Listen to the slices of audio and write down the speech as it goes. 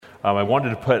I wanted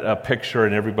to put a picture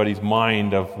in everybody's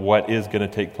mind of what is going to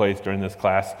take place during this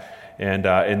class,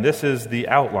 and this is the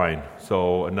outline.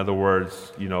 So, in other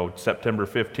words, September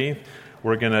 15th,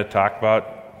 we're going to talk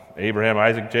about Abraham,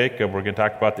 Isaac, Jacob. We're going to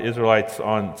talk about the Israelites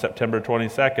on September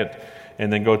 22nd,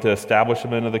 and then go to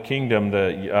establishment of the kingdom,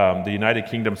 the United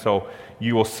Kingdom. So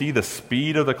you will see the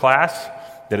speed of the class,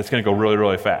 that it's going to go really,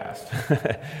 really fast.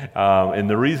 And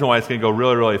the reason why it's going to go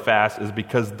really, really fast is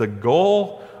because the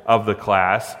goal of the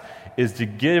class is to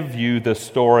give you the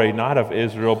story, not of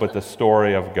Israel, but the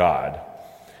story of God.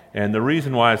 And the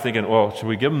reason why I was thinking, well, should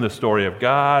we give them the story of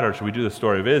God or should we do the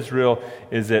story of Israel,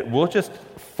 is that we'll just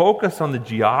focus on the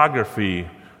geography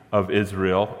of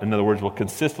Israel. In other words, we'll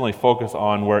consistently focus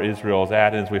on where Israel is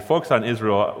at. And as we focus on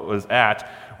Israel is at,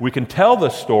 we can tell the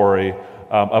story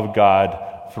of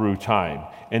God through time.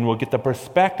 And we'll get the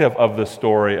perspective of the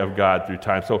story of God through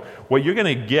time. So what you're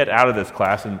going to get out of this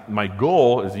class, and my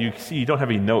goal is, you see, you don't have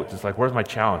any notes. It's like, where's my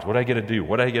challenge? What do I get to do?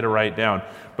 What do I get to write down?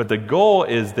 But the goal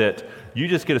is that you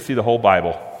just get to see the whole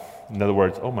Bible. In other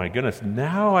words, oh my goodness,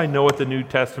 now I know what the New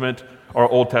Testament or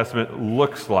Old Testament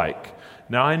looks like.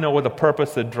 Now I know what the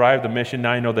purpose that drive the mission.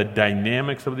 Now I know the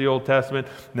dynamics of the Old Testament.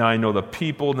 Now I know the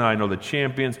people. Now I know the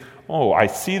champions. Oh, I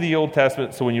see the Old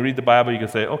Testament. So when you read the Bible, you can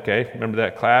say, okay, remember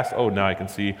that class? Oh, now I can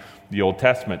see the Old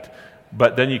Testament.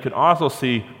 But then you can also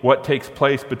see what takes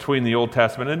place between the Old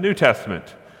Testament and New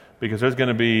Testament. Because there's going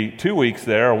to be 2 weeks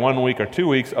there, or 1 week or 2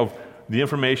 weeks of the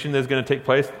information that's going to take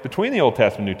place between the Old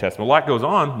Testament and New Testament. A lot goes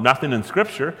on, nothing in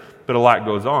Scripture, but a lot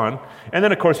goes on. And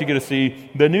then, of course, you get to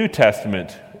see the New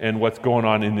Testament and what's going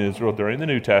on in Israel during the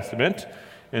New Testament.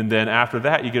 And then after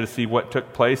that, you get to see what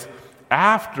took place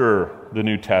after the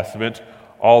New Testament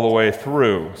all the way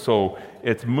through. So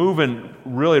it's moving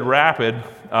really rapid,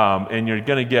 and you're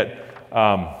going to get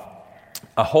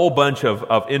a whole bunch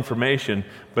of information,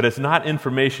 but it's not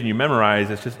information you memorize.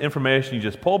 It's just information you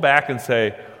just pull back and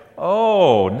say,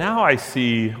 oh, now I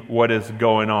see what is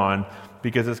going on,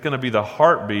 because it's going to be the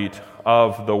heartbeat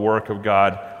of the work of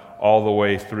God all the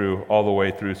way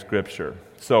through Scripture.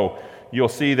 So you'll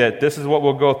see that this is what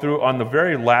we'll go through. On the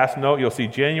very last note, you'll see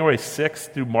January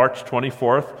 6th through March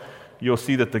 24th. You'll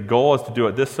see that the goal is to do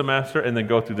it this semester and then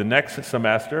go through the next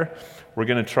semester. We're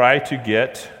going to try to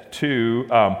get to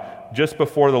just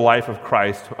before the life of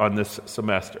Christ on this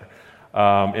semester.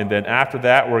 And then after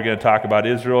that, we're going to talk about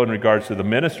Israel in regards to the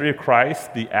ministry of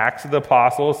Christ, the Acts of the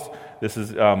Apostles. This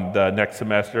is the next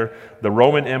semester. The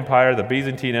Roman Empire, the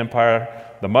Byzantine Empire,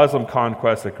 the Muslim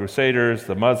conquest, the Crusaders,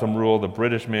 the Muslim rule, the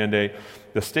British Mandate,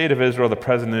 the state of Israel, the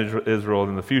present Israel,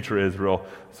 and the future Israel.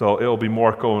 So it will be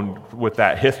more going with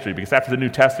that history, because after the New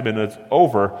Testament is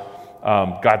over,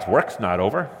 God's work's not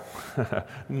over.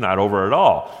 Not over at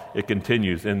all. It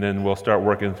continues, and then we'll start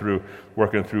working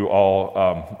through all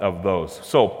of those.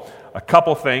 So a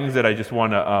couple things that I just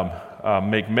want to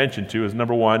make mention to is,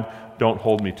 number one, don't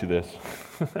hold me to this.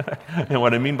 And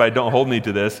what I mean by don't hold me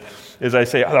to this is I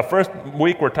say, the first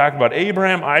week we're talking about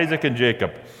Abraham, Isaac, and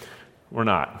Jacob. We're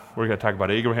not. We're going to talk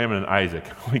about Abraham and Isaac.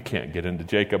 We can't get into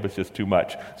Jacob. It's just too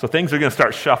much. So things are going to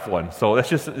start shuffling. So that's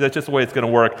just the way it's going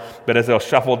to work. But as they'll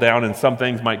shuffle down, and some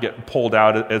things might get pulled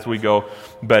out as we go.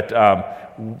 But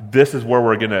this is where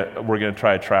we're going to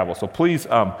try to travel. So please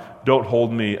don't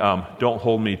hold me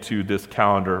to this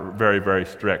calendar very, very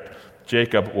strict.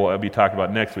 Jacob we'll be talking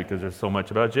about next week, because there's so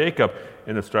much about Jacob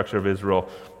in the structure of Israel.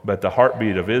 But the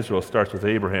heartbeat of Israel starts with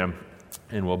Abraham,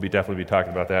 and we'll definitely be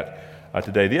talking about that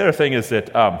today. The other thing is that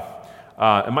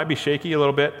it might be shaky a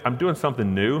little bit. I'm doing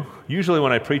something new. Usually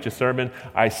when I preach a sermon,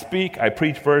 I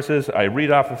preach verses, I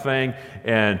read off a thing,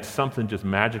 and something just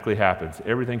magically happens.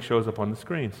 Everything shows up on the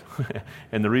screens.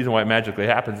 And the reason why it magically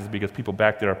happens is because people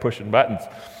back there are pushing buttons.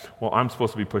 Well, I'm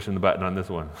supposed to be pushing the button on this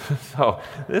one. So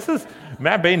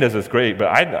Matt Bain does this great, but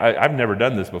I've never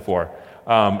done this before.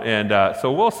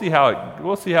 So we'll see how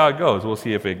it goes. We'll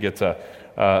see if it gets a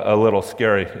little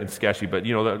scary and sketchy, but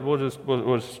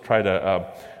we'll just try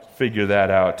to figure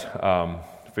that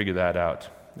out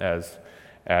as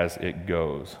it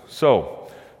goes.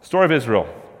 So, story of Israel.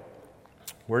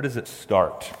 Where does it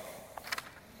start?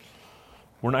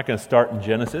 We're not going to start in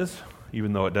Genesis,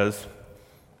 even though it does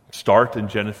start in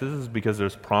Genesis, because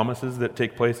there's promises that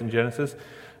take place in Genesis.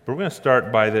 But we're going to start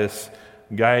by this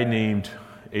guy named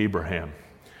Abraham.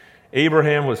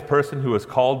 Abraham was a person who was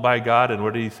called by God, and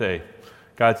what did he say?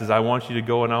 God says, I want you to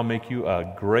go and I'll make you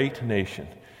a great nation.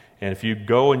 And if you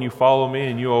go and you follow me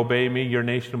and you obey me, your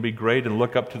nation will be great. And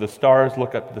look up to the stars,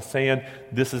 look up to the sand.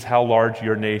 This is how large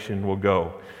your nation will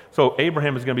go. So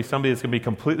Abraham is going to be somebody that's going to be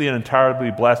completely and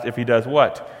entirely blessed if he does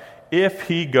what? If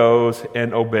he goes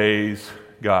and obeys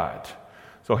God.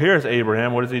 So here's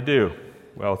Abraham. What does he do?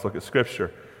 Well, let's look at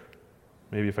Scripture.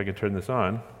 Maybe if I can turn this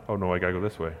on. Oh no, I gotta go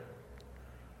this way.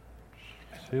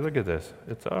 See, look at this.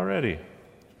 It's already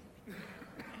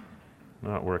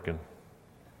not working.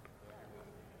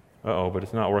 But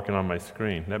it's not working on my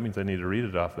screen. That means I need to read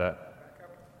it off that.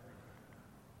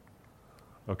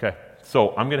 Okay, so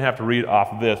I'm going to have to read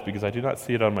off this because I do not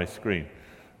see it on my screen.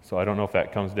 So I don't know if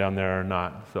that comes down there or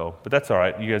not. But that's all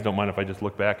right. You guys don't mind if I just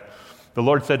look back? The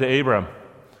Lord said to Abram,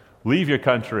 leave your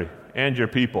country and your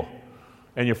people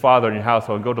and your father and your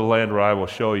household and go to the land where I will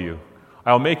show you.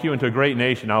 I will make you into a great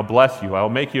nation. I will bless you. I will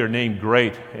make your name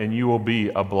great, and you will be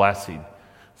a blessing.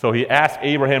 So he asked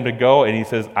Abraham to go, and he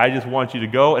says, I just want you to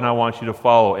go, and I want you to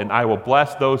follow. And I will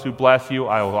bless those who bless you.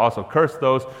 I will also curse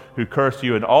those who curse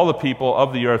you, and all the people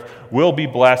of the earth will be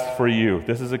blessed for you.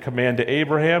 This is a command to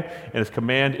Abraham, and his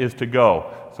command is to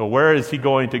go. So where is he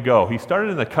going to go? He started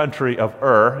in the country of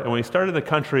Ur, and when he started in the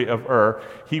country of Ur,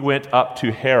 he went up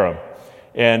to Haran.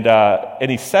 And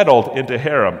he settled into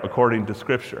Haran, according to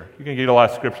Scripture. You're going to get a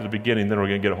lot of Scripture at the beginning, then we're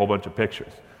going to get a whole bunch of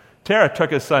pictures. Terah took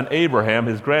his son Abraham,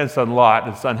 his grandson Lot,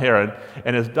 his son Haran,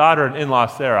 and his daughter and in-law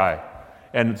Sarai,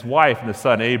 and his wife and his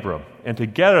son Abram. And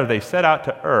together they set out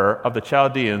to Ur of the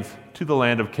Chaldeans to the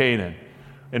land of Canaan.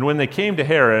 And when they came to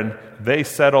Haran, they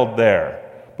settled there.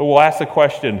 But we'll ask the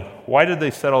question, why did they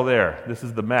settle there? This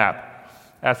is the map.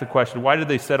 Ask the question, why did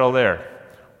they settle there?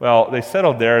 Well, they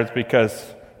settled there is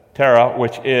because Terah,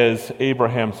 which is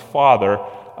Abraham's father,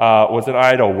 was an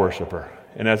idol worshiper.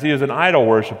 And as he is an idol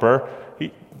worshiper,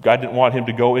 God didn't want him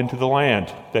to go into the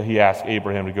land that he asked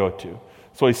Abraham to go to.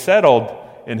 So he settled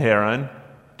in Haran.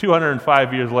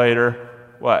 205 years later,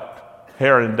 what?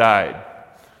 Haran died.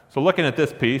 So looking at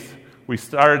this piece, we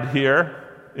started here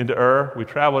into Ur. We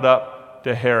traveled up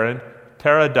to Haran.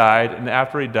 Terah died, and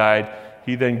after he died,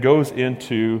 he then goes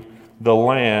into the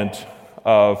land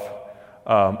of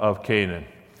Canaan.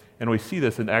 And we see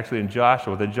this in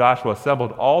Joshua. Then Joshua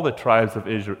assembled all the tribes of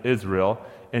Israel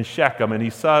in Shechem, and he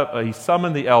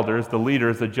summoned the elders, the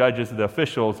leaders, the judges, the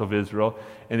officials of Israel,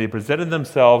 and they presented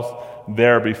themselves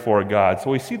there before God. So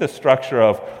we see the structure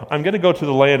of, I'm going to go to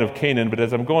the land of Canaan, but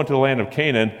as I'm going to the land of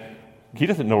Canaan, he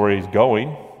doesn't know where he's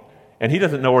going, and he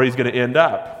doesn't know where he's going to end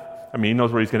up. I mean, he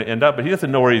knows where he's going to end up, but he doesn't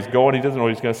know where he's going, he doesn't know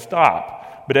where he's going to stop.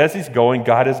 But as he's going,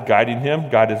 God is guiding him,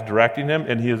 God is directing him,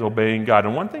 and he is obeying God.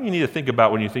 And one thing you need to think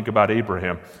about when you think about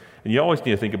Abraham, and you always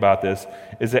need to think about this,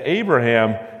 is that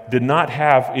Abraham did not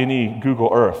have any Google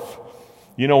Earth.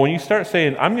 You know, when you start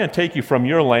saying, I'm going to take you from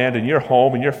your land and your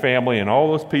home and your family and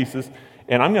all those pieces,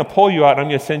 and I'm going to pull you out and I'm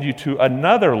going to send you to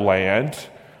another land,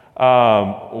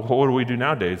 what do we do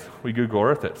nowadays? We Google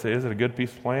Earth it. Say, is it a good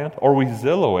piece of land? Or we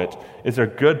Zillow it. Is there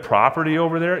good property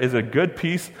over there? Is it a good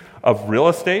piece of real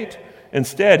estate?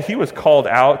 Instead, he was called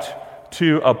out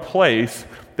to a place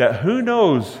that who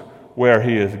knows where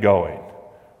he is going.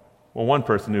 Well, one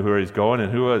person knew where he's going,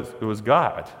 and it was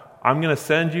God. I'm going to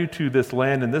send you to this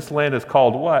land, and this land is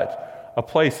called what? A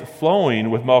place flowing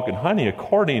with milk and honey,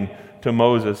 according to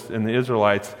Moses and the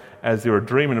Israelites as they were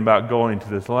dreaming about going to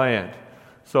this land.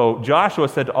 So Joshua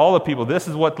said to all the people, this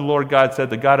is what the Lord God said.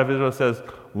 The God of Israel says,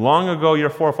 long ago your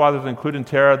forefathers, including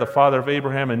Terah, the father of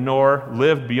Abraham and Noah,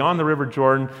 lived beyond the river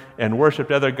Jordan and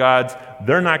worshipped other gods.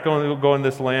 They're not going to go in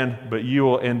this land, but you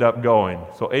will end up going.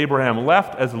 So Abraham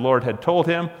left as the Lord had told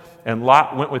him, and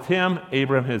Lot went with him.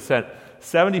 Abraham had sent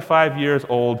 75 years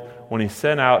old when he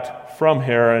set out from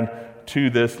Haran to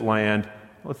this land.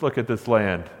 Let's look at this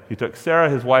land. He took Sarah,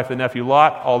 his wife, and nephew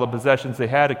Lot, all the possessions they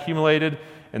had accumulated,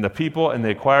 and the people, and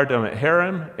they acquired them at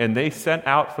Haran, and they sent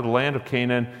out for the land of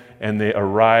Canaan, and they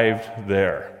arrived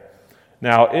there.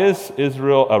 Now, is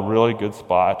Israel a really good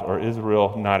spot, or is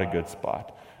Israel not a good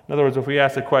spot? In other words, if we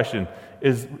ask the question,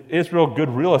 is Israel good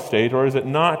real estate, or is it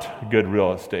not good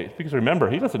real estate? Because remember,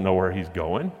 he doesn't know where he's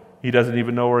going. He doesn't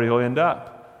even know where he'll end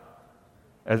up.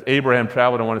 As Abraham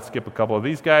traveled, I want to skip a couple of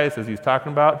these guys as he's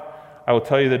talking about. I will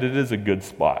tell you that it is a good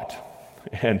spot.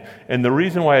 And the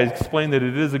reason why I explain that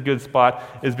it is a good spot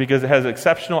is because it has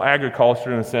exceptional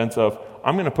agriculture in the sense of,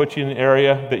 I'm going to put you in an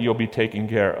area that you'll be taken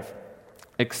care of.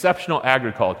 Exceptional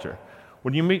agriculture.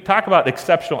 When you talk about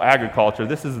exceptional agriculture,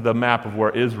 this is the map of where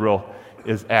Israel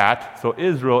is at. So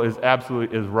Israel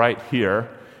is right here.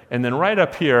 And then right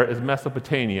up here is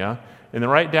Mesopotamia. And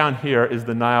then right down here is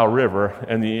the Nile River.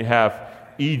 And then you have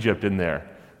Egypt in there.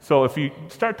 So if you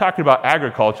start talking about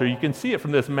agriculture, you can see it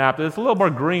from this map. There's a little more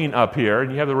green up here,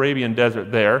 and you have the Arabian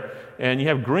Desert there, and you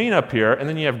have green up here, and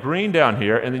then you have green down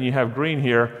here, and then you have green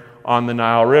here on the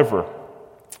Nile River.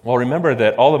 Well, remember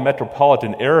that all the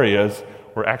metropolitan areas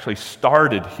were actually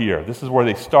started here. This is where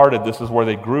they started. This is where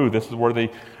they grew. This is where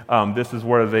they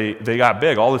got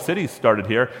big. All the cities started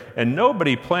here, and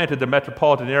nobody planted the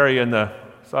metropolitan area in the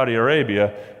Saudi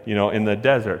Arabia, in the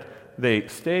desert. They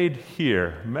stayed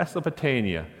here,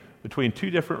 Mesopotamia, between two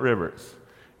different rivers.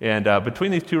 And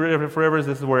between these two rivers,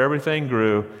 this is where everything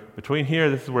grew. Between here,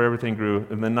 this is where everything grew.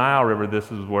 And the Nile River,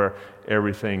 this is where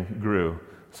everything grew.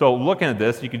 So looking at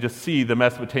this, you can just see the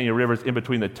Mesopotamia rivers in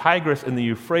between the Tigris and the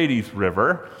Euphrates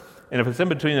River. And if it's in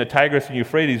between the Tigris and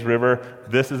Euphrates River,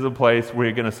 this is a place where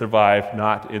you're going to survive,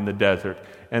 not in the desert.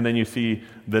 And then you see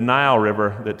the Nile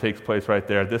River that takes place right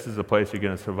there. This is a place you're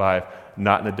going to survive,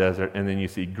 not in the desert. And then you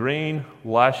see green,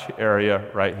 lush area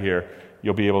right here.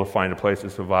 You'll be able to find a place to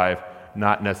survive,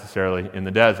 not necessarily in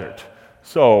the desert.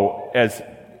 So as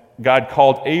God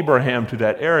called Abraham to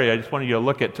that area, I just wanted you to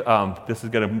look at, this is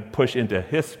going to push into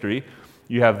history.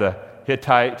 You have the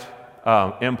Hittite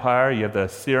Empire, you have the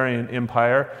Syrian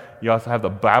Empire, you also have the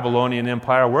Babylonian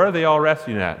Empire. Where are they all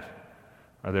resting at?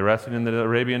 Are they resting in the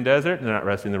Arabian desert? They're not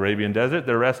resting in the Arabian desert.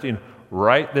 They're resting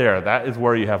right there. That is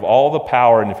where you have all the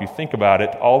power, and if you think about it,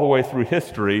 all the way through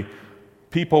history,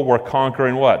 people were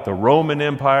conquering what? The Roman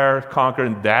Empire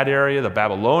conquering that area, the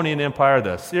Babylonian Empire,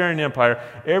 the Assyrian Empire.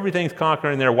 Everything's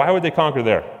conquering there. Why would they conquer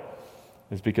there?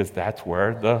 It's because that's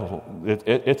where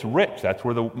it's rich. That's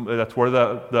where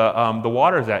the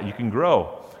water's at. You can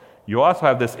grow. You also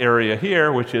have this area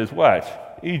here, which is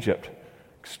what? Egypt.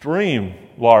 Extreme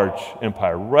large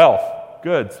empire, wealth,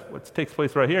 goods. What takes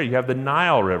place right here? You have the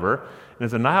Nile River, and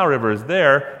as the Nile River is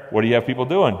there, what do you have people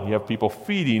doing? You have people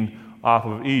feeding off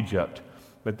of Egypt.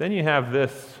 But then you have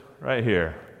this right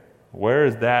here. Where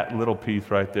is that little piece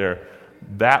right there?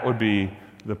 That would be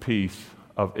the piece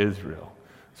of Israel.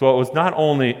 So it was not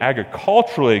only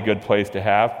agriculturally a good place to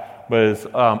have, but it's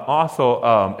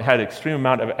also had an extreme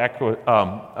amount of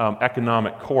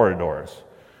economic corridors.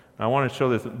 I want to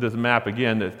show this map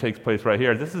again that takes place right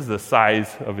here. This is the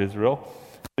size of Israel.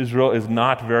 Israel is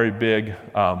not very big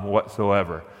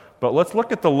whatsoever. But let's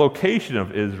look at the location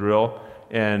of Israel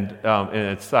and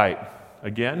its site.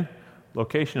 Again,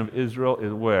 location of Israel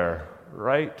is where?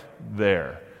 Right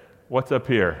there. What's up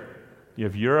here? You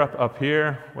have Europe up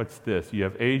here. What's this? You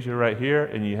have Asia right here,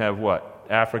 and you have what?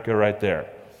 Africa right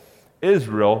there.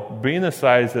 Israel, being the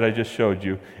size that I just showed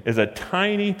you, is a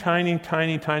tiny, tiny,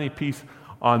 tiny, tiny piece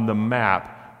on the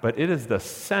map, but it is the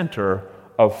center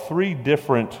of 3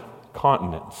 different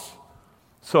continents.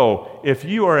 So if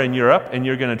you are in Europe and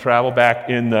you're going to travel back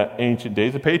in the ancient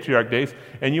days, the patriarch days,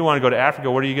 and you want to go to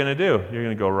Africa, what are you going to do? You're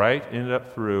going to go right, end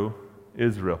up through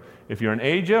Israel. If you're in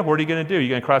Asia, what are you going to do?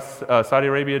 You're going to cross Saudi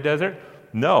Arabia desert?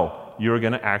 No, you're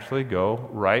going to actually go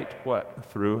right, what?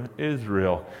 Through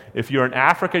Israel. If you're in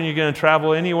Africa and you're going to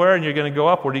travel anywhere and you're going to go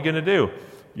up, what are you going to do?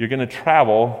 You're going to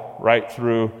travel right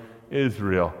through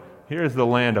Israel. Here's the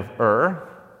land of Ur.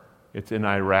 It's in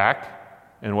Iraq.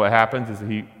 And what happens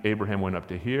is Abraham went up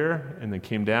to here and then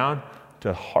came down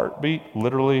to heartbeat,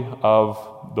 literally,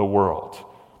 of the world.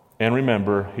 And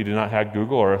remember, he did not have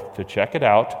Google Earth to check it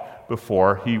out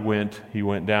before he went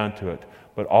down to it.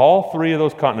 But all 3 of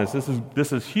those continents,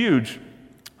 this is huge,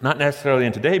 not necessarily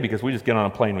in today because we just get on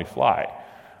a plane, we fly.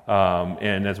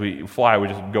 And as we fly, we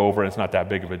just go over and it's not that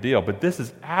big of a deal. But this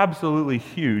is absolutely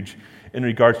huge in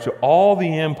regards to all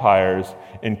the empires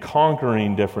and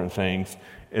conquering different things,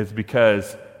 is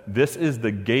because this is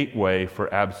the gateway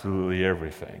for absolutely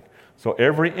everything. So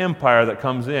every empire that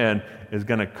comes in is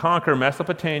going to conquer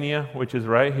Mesopotamia, which is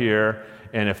right here,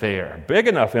 and if they are a big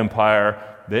enough empire,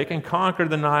 they can conquer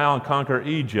the Nile and conquer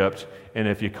Egypt, and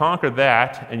if you conquer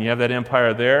that and you have that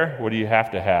empire there, what do you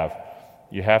have to have?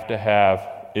 You have to have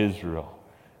Israel.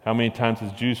 How many times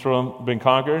has Jerusalem been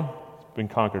conquered? It's been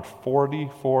conquered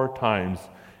 44 times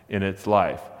in its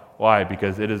life. Why?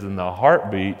 Because it is in the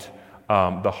heartbeat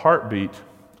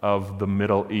of the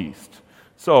Middle East.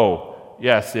 So,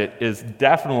 yes, it is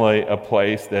definitely a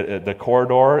place that the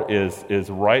corridor is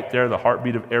right there. The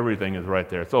heartbeat of everything is right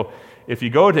there. So, if you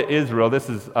go to Israel, this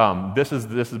is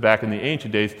back in the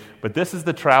ancient days, but this is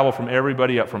the travel from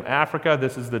everybody up from Africa.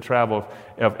 This is the travel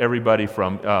of everybody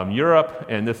from Europe,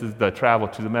 and this is the travel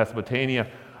to the Mesopotamia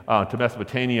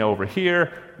over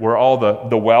here, where all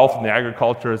the wealth and the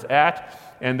agriculture is at.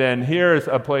 And then here's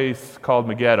a place called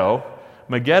Megiddo.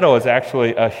 Megiddo is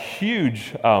actually a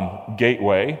huge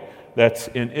gateway that's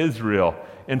in Israel.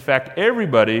 In fact,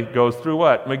 everybody goes through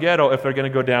what? Megiddo if they're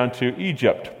going to go down to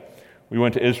Egypt. We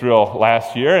went to Israel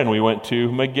last year, and we went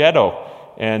to Megiddo.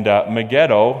 And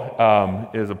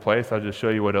Megiddo is a place, I'll just show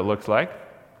you what it looks like.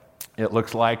 It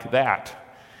looks like that.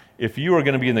 If you are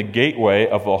going to be in the gateway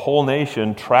of a whole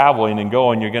nation traveling and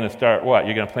going, you're going to start what?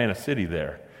 You're going to plant a city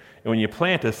there. And when you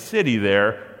plant a city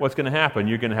there, what's going to happen?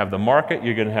 You're going to have the market,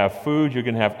 you're going to have food, you're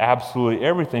going to have absolutely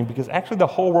everything, because actually the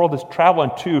whole world is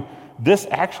traveling to this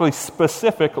actually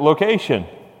specific location.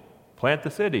 plant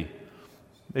the city.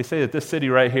 They say that this city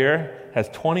right here has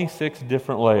 26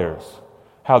 different layers.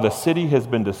 How the city has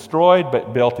been destroyed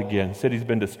but built again. City's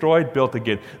been destroyed, built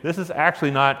again. This is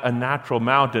actually not a natural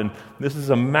mountain. This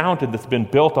is a mountain that's been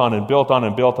built on and built on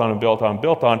and built on and built on and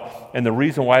built on. And the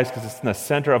reason why is because it's in the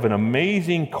center of an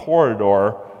amazing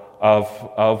corridor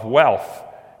of wealth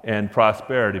and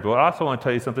prosperity. But I also want to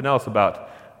tell you something else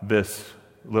about this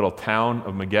little town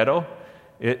of Megiddo.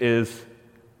 It is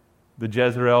the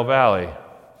Jezreel Valley.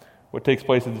 What takes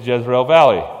place in the Jezreel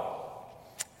Valley?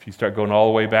 If you start going all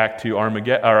the way back to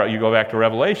Armageddon, or you go back to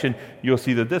Revelation, you'll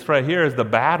see that this right here is the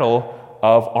battle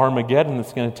of Armageddon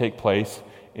that's going to take place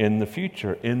in the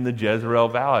future, in the Jezreel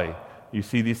Valley. You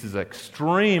see this is an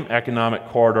extreme economic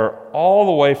corridor all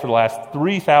the way for the last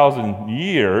 3,000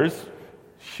 years,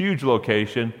 huge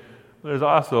location. There's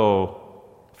also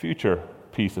a future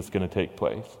piece that's going to take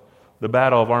place. The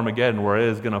Battle of Armageddon, where it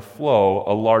is going to flow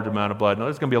a large amount of blood. Now,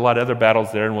 there's going to be a lot of other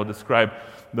battles there, and we'll describe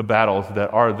the battles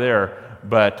that are there.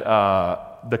 But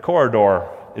the corridor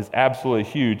is absolutely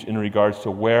huge in regards to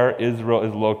where Israel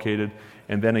is located.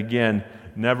 And then again,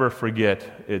 never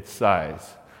forget its size.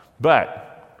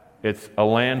 But it's a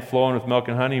land flowing with milk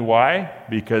and honey. Why?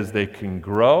 Because they can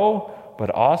grow,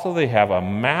 but also they have a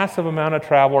massive amount of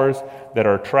travelers that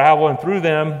are traveling through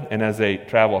them. And as they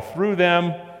travel through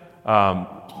them,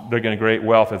 they're going to create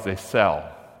wealth as they sell.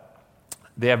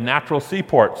 They have natural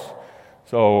seaports.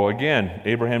 So again,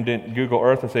 Abraham didn't Google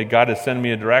Earth and say, God is sending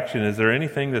me a direction. Is there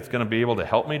anything that's going to be able to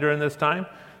help me during this time?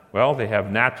 Well, they have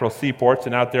natural seaports,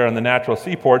 and out there on the natural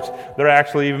seaports, they're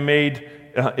actually even made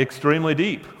extremely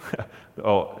deep.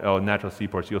 Natural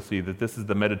seaports, you'll see that this is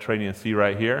the Mediterranean Sea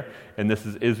right here, and this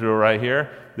is Israel right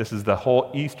here. This is the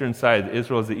whole eastern side.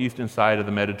 Israel is the eastern side of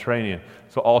the Mediterranean.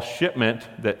 So all shipment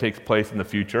that takes place in the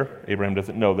future, Abraham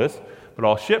doesn't know this, but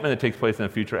all shipment that takes place in the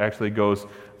future actually goes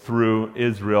through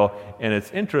Israel. And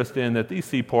it's interesting that these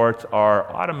seaports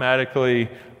are automatically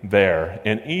there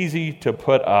and easy to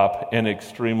put up and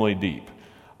extremely deep.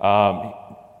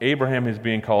 Abraham is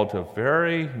being called to a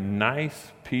very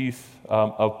nice piece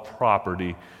of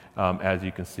property, as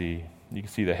you can see. You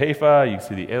can see the Haifa, you can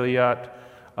see the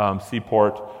Eilat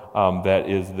seaport that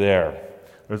is there.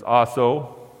 There's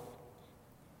also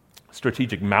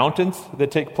strategic mountains that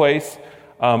take place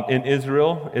in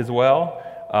Israel as well.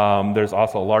 There's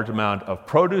also a large amount of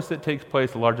produce that takes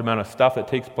place, a large amount of stuff that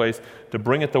takes place to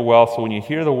bring it to wealth. So when you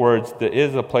hear the words, there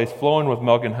is a place flowing with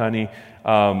milk and honey,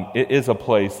 it is a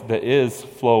place that is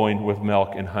flowing with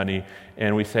milk and honey.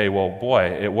 And we say, well, boy,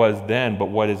 it was then, but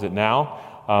what is it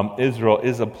now? Israel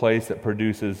is a place that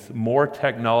produces more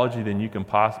technology than you can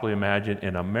possibly imagine,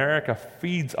 and America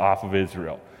feeds off of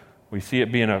Israel. We see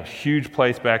it being a huge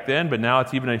place back then, but now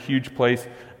it's even a huge place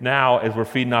now as we're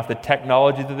feeding off the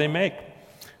technology that they make.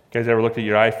 You guys ever looked at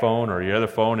your iPhone or your other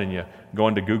phone and you go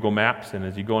into Google Maps, and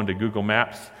as you go into Google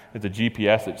Maps, it's a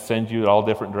GPS that sends you in all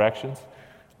different directions?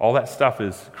 All that stuff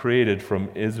is created from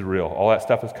Israel. All that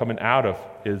stuff is coming out of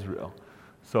Israel.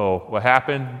 So what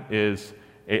happened is,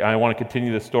 I want to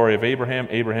continue the story of Abraham.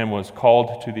 Abraham was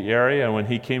called to the area, and when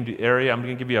he came to the area, I'm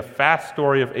going to give you a fast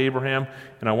story of Abraham,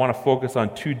 and I want to focus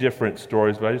on two different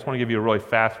stories, but I just want to give you a really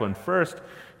fast one. First,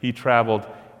 he traveled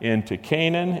into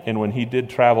Canaan, and when he did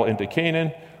travel into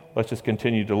Canaan, let's just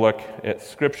continue to look at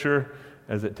Scripture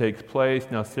as it takes place.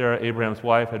 Now, Sarah, Abraham's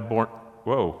wife, had born...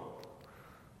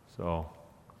 So,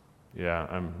 yeah,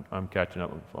 I'm catching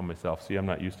up on myself. See, I'm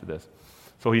not used to this.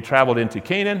 So he traveled into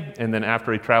Canaan, and then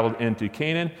after he traveled into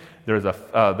Canaan, there's a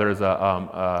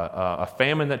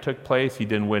famine that took place. He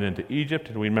then went into Egypt,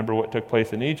 and we remember what took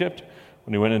place in Egypt.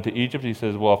 When he went into Egypt, he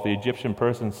says, well, if the Egyptian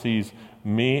person sees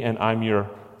me and I'm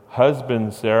your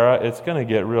husband, Sarah, it's going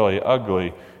to get really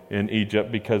ugly in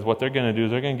Egypt, because what they're going to do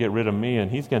is they're going to get rid of me, and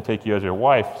he's going to take you as your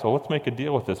wife. So let's make a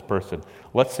deal with this person.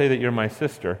 Let's say that you're my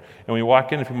sister, and when you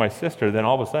walk in, if you're my sister, then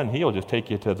all of a sudden he'll just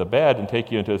take you to the bed and take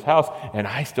you into his house, and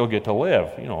I still get to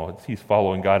live. You know, he's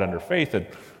following God under faith, and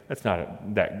that's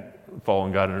not that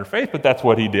following God under faith, but that's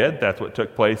what he did. That's what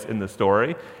took place in the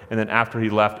story. And then after he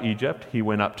left Egypt, he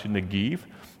went up to Negev.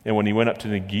 And when he went up to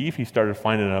Negev, he started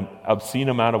finding an obscene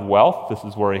amount of wealth. This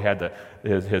is where he had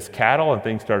his cattle, and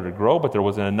things started to grow, but there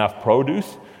wasn't enough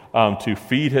produce to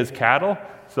feed his cattle.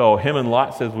 So him and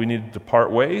Lot says we needed to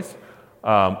part ways.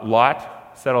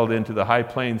 Lot settled into the high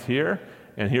plains here,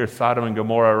 and here's Sodom and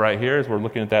Gomorrah right here as we're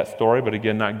looking at that story, but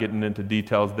again, not getting into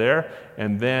details there.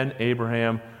 And then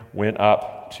Abraham went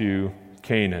up to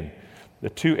Canaan. The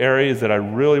two areas that I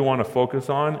really want to focus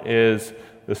on is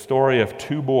the story of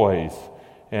two boys.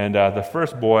 And the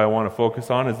first boy I want to focus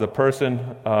on is the person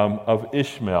of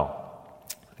Ishmael.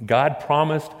 God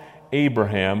promised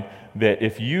Abraham that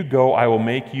if you go, I will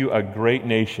make you a great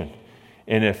nation.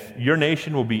 And if your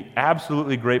nation will be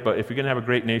absolutely great, but if you're going to have a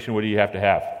great nation, what do you have to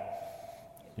have?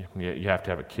 You have to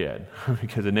have a kid,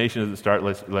 because a nation doesn't start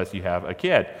unless you have a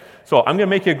kid. So I'm going to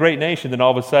make you a great nation, then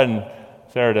all of a sudden,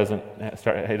 Sarah doesn't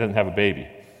have a baby.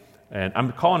 And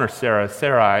I'm calling her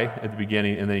Sarai at the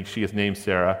beginning, and then she gets named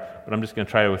Sarah, but I'm just going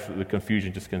to try with the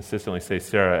confusion, just consistently say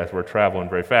Sarah as we're traveling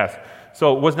very fast.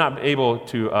 So was not able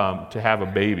to have a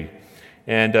baby.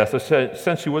 And so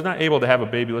since she was not able to have a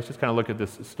baby, let's just kind of look at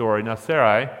this story. Now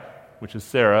Sarai, which is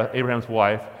Sarah, Abraham's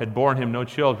wife, had borne him no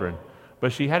children,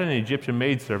 but she had an Egyptian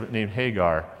maidservant named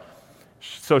Hagar.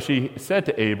 So she said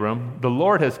to Abram, "The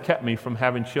Lord has kept me from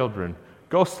having children.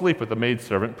 Go sleep with the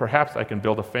maidservant. Perhaps I can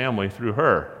build a family through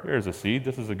her." Here's a seed.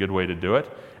 This is a good way to do it.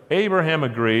 Abraham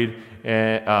agreed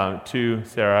to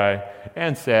Sarai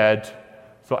and said,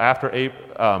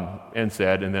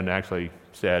 and then actually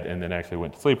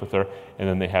went to sleep with her, and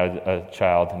then they had a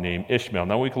child named Ishmael.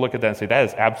 Now we can look at that and say that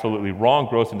is absolutely wrong,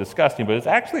 gross, and disgusting, but it's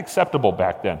actually acceptable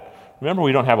back then. Remember,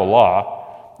 we don't have a law.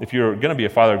 If you're going to be a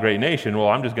father of a great nation, well,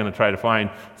 I'm just going to try to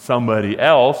find somebody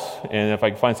else, and if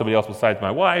I can find somebody else besides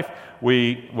my wife,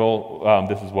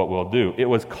 this is what we'll do. It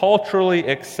was culturally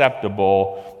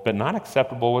acceptable, but not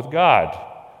acceptable with God.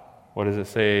 What does it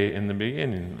say in the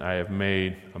beginning? I have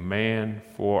made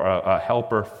a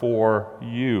helper for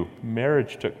you.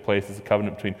 Marriage took place as a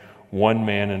covenant between one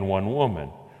man and one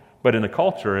woman. But in the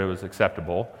culture, it was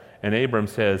acceptable. And Abram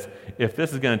says, if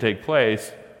this is going to take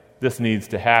place, this needs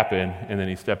to happen. And then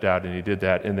he stepped out and he did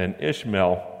that. And then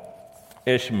Ishmael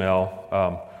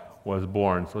was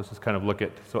born. So let's just kind of look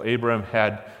at, so Abram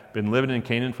had been living in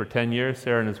Canaan for 10 years.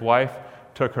 Sarah and his wife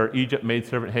took her Egypt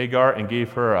maidservant Hagar and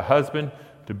gave her a husband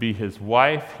to be his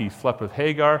wife. He slept with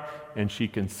Hagar, and she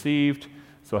conceived.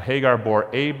 So Hagar bore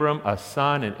Abram a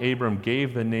son, and Abram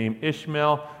gave the name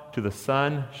Ishmael to the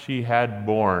son she had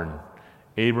born.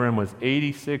 Abram was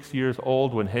 86 years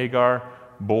old when Hagar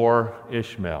bore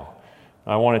Ishmael.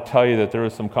 I want to tell you that there were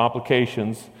some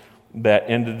complications that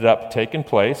ended up taking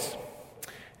place.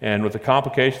 And with the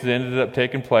complications that ended up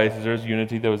taking place, there's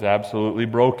unity that was absolutely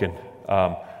broken.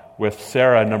 With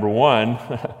Sarah, number one,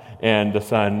 and the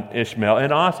son Ishmael,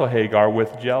 and also Hagar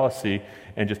with jealousy.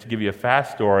 And just to give you a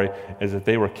fast story, is that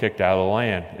they were kicked out of the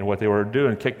land. And what they were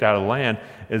doing, kicked out of the land,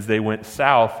 is they went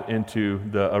south into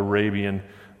the Arabian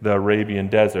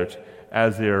desert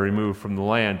as they were removed from the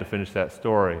land. To finish that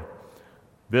story,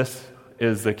 this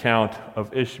is the account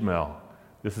of Ishmael.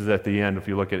 This is at the end, if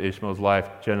you look at Ishmael's life,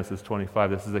 Genesis 25.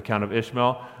 This is the account of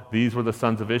Ishmael. These were the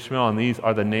sons of Ishmael, and these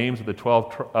are the names of the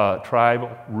 12 tribe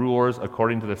rulers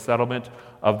according to the settlement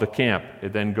of the camp.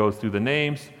 It then goes through the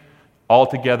names.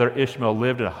 Altogether, Ishmael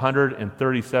lived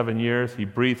 137 years. He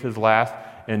breathed his last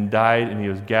and died, and he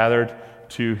was gathered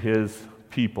to his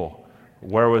people.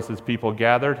 Where was his people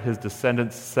gathered? His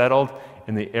descendants settled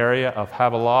in the area of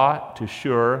Havilah to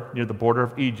Shur, near the border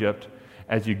of Egypt,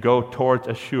 as you go towards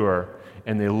Ashur.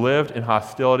 And they lived in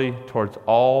hostility towards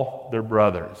all their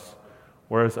brothers.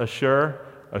 Where is Ashur?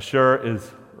 Ashur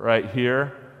is right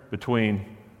here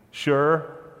between Shur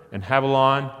and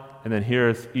Havilah, and then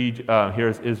here's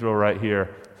Israel right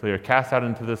here. So they're cast out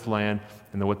into this land,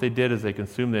 and then what they did is they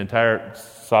consumed the entire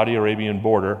Saudi Arabian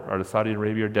border, or the Saudi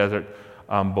Arabia desert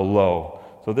below.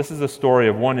 So this is the story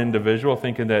of one individual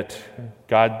thinking that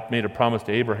God made a promise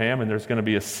to Abraham, and there's going to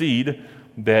be a seed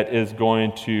that is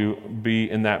going to be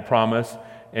in that promise,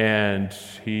 and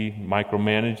he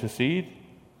micromanaged the seed,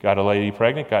 got a lady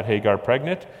pregnant, got Hagar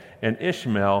pregnant, and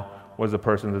Ishmael was the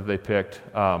person that they picked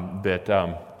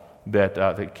that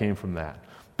came from that.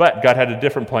 But God had a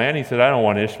different plan. He said, I don't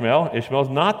want Ishmael. Ishmael's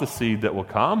not the seed that will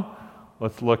come.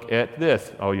 Let's look at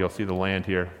this. Oh, you'll see the land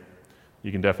here.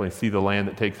 You can definitely see the land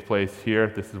that takes place here.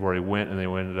 This is where he went, and they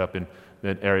ended up in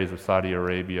the areas of Saudi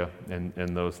Arabia and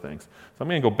those things. So I'm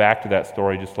going to go back to that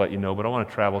story just to let you know, but I want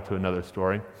to travel to another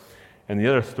story. And the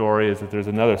other story is that there's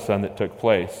another son that took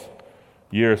place.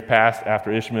 Years passed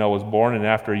after Ishmael was born, and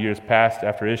after years passed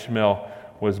after Ishmael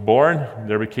was born,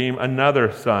 there became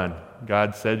another son.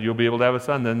 God said, you'll be able to have a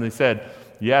son. Then they said,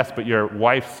 yes, but your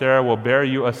wife Sarah will bear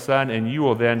you a son, and you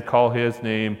will then call his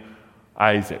name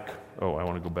Isaac. Oh, I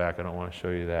want to go back. I don't want to show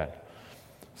you that.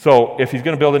 So if he's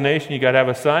going to build a nation, you got to have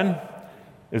a son.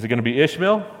 Is it going to be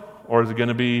Ishmael, or is it going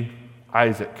to be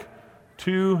Isaac?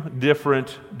 Two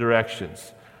different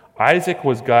directions. Isaac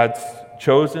was God's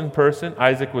chosen person.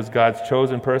 Isaac was God's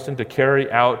chosen person to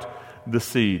carry out the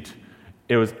seed.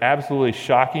 It was absolutely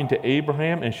shocking to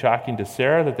Abraham and shocking to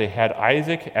Sarah that they had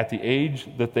Isaac at the age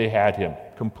that they had him.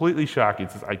 Completely shocking.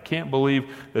 It says, I can't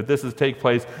believe that this is take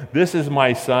place. This is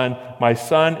my son. My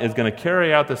son is going to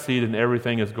carry out the seed, and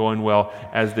everything is going well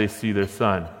as they see their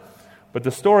son. But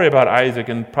the story about Isaac,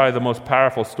 and probably the most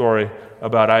powerful story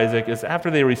about Isaac is after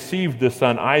they received this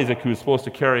son Isaac, who is supposed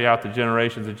to carry out the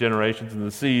generations and generations and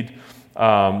the seed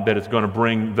that is going to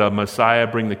bring the Messiah,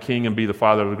 bring the king, and be the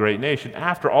father of a great nation.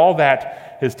 After all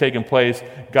that has taken place,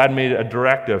 God made a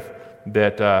directive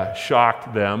that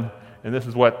shocked them. And this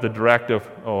is what the directive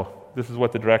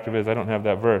is. I don't have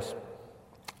that verse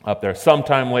up there.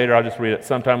 Sometime later, I'll just read it.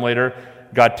 Sometime later,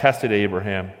 God tested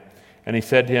Abraham. And he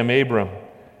said to him, Abram,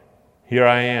 here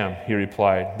I am, he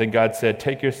replied. Then God said,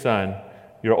 take your son,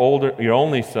 your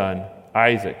only son,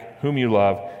 Isaac, whom you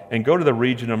love, and go to the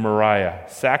region of Moriah.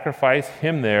 Sacrifice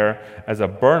him there as a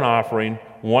burnt offering,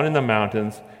 one in the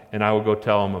mountains, and I will go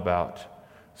tell him about.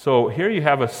 So here you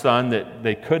have a son that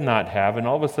they could not have, and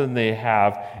all of a sudden they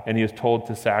have, and he is told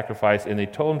to sacrifice, and they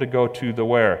told him to go to the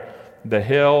where? The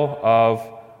hill of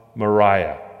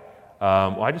Moriah.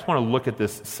 I just want to look at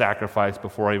this sacrifice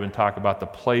before I even talk about the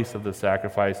place of the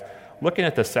sacrifice. Looking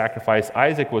at the sacrifice,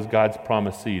 Isaac was God's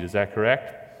promised seed. Is that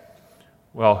correct?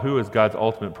 Well, who is God's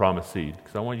ultimate promised seed?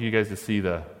 Because I want you guys to see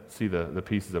the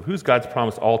pieces of who's God's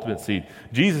promised ultimate seed.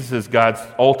 Jesus is God's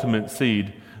ultimate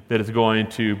seed that is going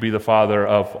to be the father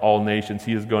of all nations.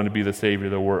 He is going to be the Savior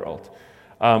of the world.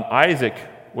 Isaac,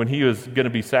 when he was going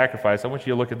to be sacrificed, I want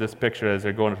you to look at this picture as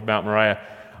they're going to Mount Moriah.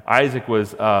 Isaac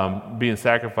was being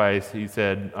sacrificed. He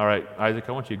said, all right, Isaac,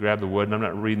 I want you to grab the wood. And I'm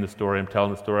not reading the story, I'm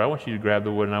telling the story. I want you to grab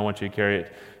the wood and I want you to carry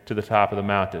it to the top of the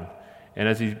mountain. And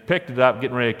as he picked it up,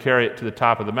 getting ready to carry it to the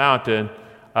top of the mountain,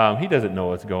 he doesn't know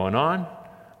what's going on.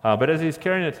 But as he's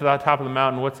carrying it to the top of the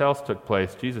mountain, what else took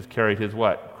place? Jesus carried his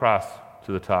what? Cross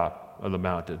to the top of the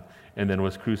mountain and then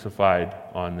was crucified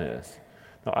on this.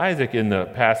 Now, Isaac in the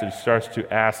passage starts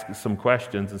to ask some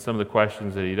questions, and some of the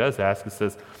questions that he does ask, it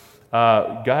says,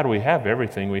 God, we have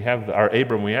everything. We have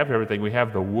Abram, we have everything. We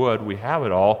have the wood, we have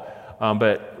it all.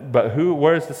 But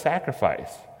where's the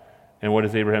sacrifice? And what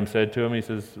has Abraham said to him? He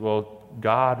says, well,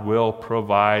 God will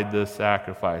provide the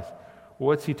sacrifice.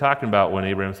 What's he talking about when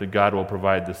Abraham said God will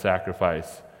provide the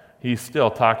sacrifice? He's still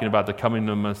talking about the coming of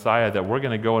the Messiah, that we're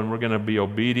going to go and we're going to be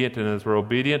obedient, and as we're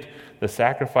obedient, the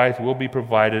sacrifice will be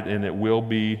provided, and it will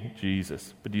be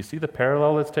Jesus. But do you see the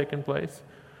parallel that's taken place?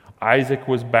 Isaac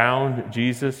was bound,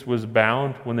 Jesus was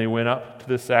bound when they went up to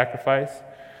the sacrifice.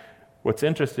 What's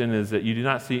interesting is that you do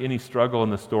not see any struggle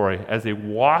in the story. As they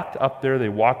walked up there, they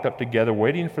walked up together,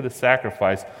 waiting for the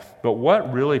sacrifice. But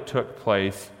what really took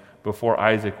place before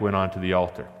Isaac went onto the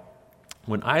altar?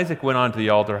 When Isaac went onto the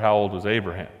altar, how old was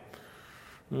Abraham?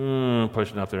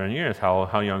 Pushing up there in years.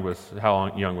 How young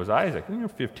was Isaac?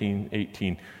 15,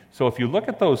 18. So if you look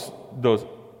at those,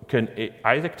 can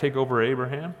Isaac take over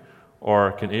Abraham?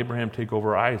 Or can Abraham take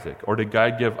over Isaac? Or did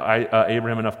God give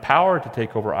Abraham enough power to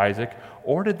take over Isaac?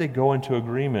 Or did they go into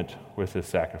agreement with this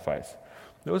sacrifice?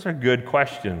 Those are good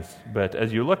questions. But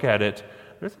as you look at it,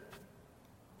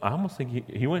 I almost think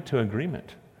he went to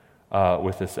agreement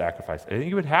with this sacrifice. I think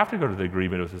he would have to go to the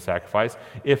agreement with the sacrifice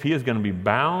if he is going to be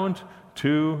bound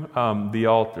to the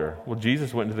altar. Well,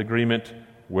 Jesus went into the agreement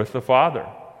with the Father.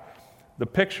 The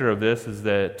picture of this is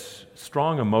that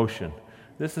strong emotion.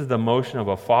 This is the emotion of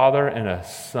a father and a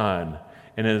son,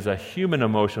 and it is a human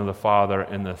emotion of the father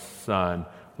and the son.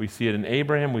 We see it in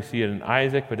Abraham, we see it in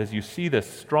Isaac, but as you see this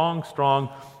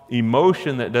strong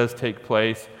emotion that does take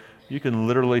place, you can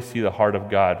literally see the heart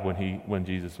of God when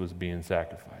Jesus was being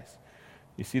sacrificed.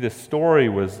 You see, the story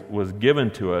was given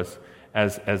to us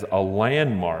as a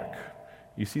landmark.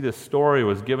 You see, the story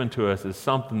was given to us as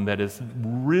something that is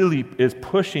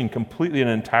pushing completely and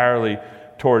entirely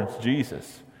towards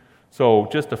Jesus. So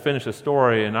just to finish the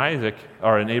story in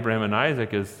Abraham and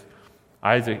Isaac, is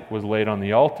Isaac was laid on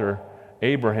the altar.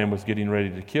 Abraham was getting ready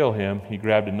to kill him. He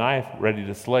grabbed a knife, ready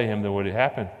to slay him. Then what had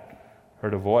happened?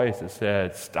 Heard a voice that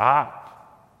said,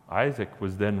 "Stop." Isaac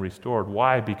was then restored.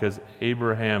 Why? Because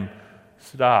Abraham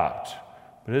stopped.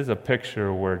 But it is a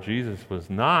picture where Jesus was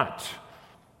not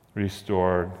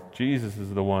restored. Jesus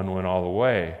is the one who went all the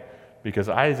way. Because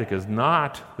Isaac is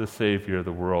not the Savior of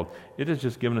the world. It has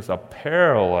just given us a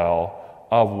parallel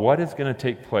of what is going to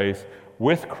take place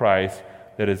with Christ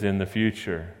that is in the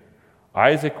future.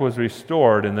 Isaac was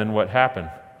restored, and then what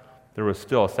happened? There was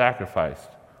still a sacrifice.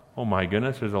 Oh my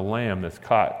goodness, there's a ram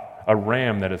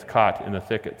that is caught in the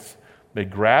thickets. They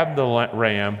grabbed the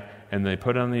ram, and they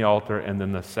put it on the altar, and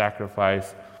then the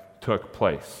sacrifice took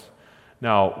place.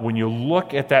 Now, when you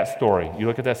look at that story, you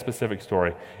look at that specific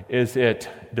story, does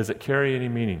it carry any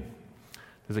meaning?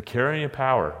 Does it carry any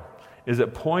power? Is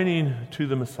it pointing to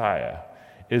the Messiah?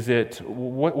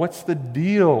 What's the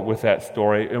deal with that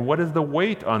story, and what is the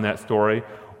weight on that story,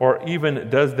 or even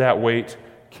does that weight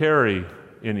carry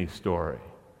any story?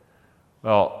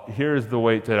 Well, here's the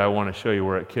weight that I want to show you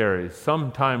where it carries.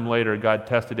 Sometime later, God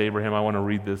tested Abraham. I want to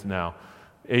read this now.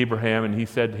 Abraham, and he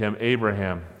said to him,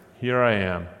 "Abraham, here I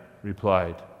am,"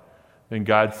 replied. Then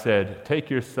God said, "Take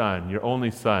your son, your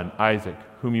only son, Isaac,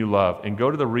 whom you love, and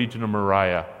go to the region of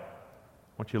Moriah."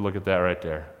 I want you to look at that right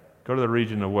there. Go to the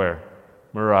region of where?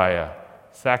 Moriah.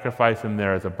 Sacrifice him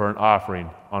there as a burnt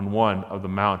offering on one of the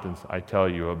mountains I tell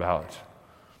you about.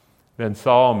 Then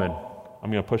Solomon,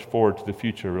 I'm going to push forward to the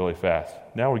future really fast.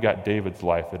 Now we got David's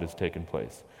life that has taken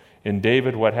place. In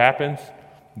David, what happens?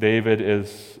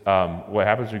 What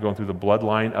happens? You're going through the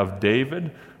bloodline of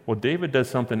David. Well, David does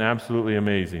something absolutely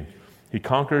amazing. He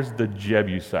conquers the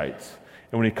Jebusites.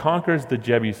 And when he conquers the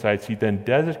Jebusites, he then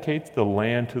dedicates the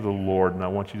land to the Lord. And I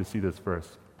want you to see this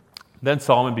first. Then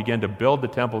Solomon began to build the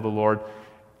temple of the Lord.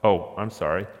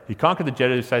 He conquered the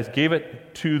Jebusites, gave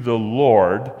it to the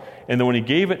Lord. And then when he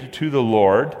gave it to the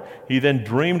Lord, he then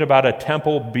dreamed about a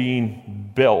temple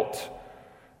being built.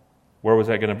 Where was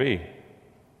that going to be?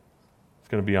 It's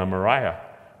going to be on Moriah.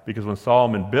 Because when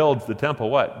Solomon builds the temple,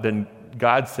 what? Then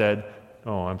God said,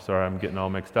 I'm getting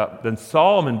all mixed up. Then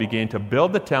Solomon began to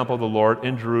build the temple of the Lord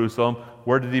in Jerusalem.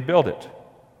 Where did he build it?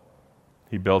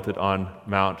 He built it on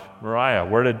Mount Moriah.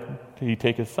 Where did he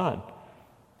take his son?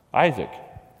 Isaac.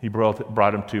 He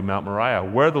brought him to Mount Moriah.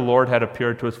 Where the Lord had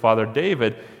appeared to his father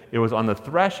David, it was on the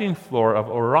threshing floor of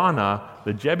Araunah,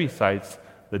 the Jebusites,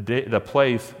 the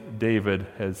place David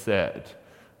has said.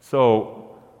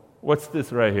 So, what's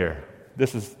this right here?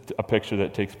 This is a picture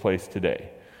that takes place today.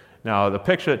 Now, the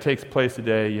picture that takes place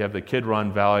today, you have the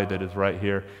Kidron Valley that is right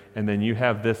here, and then you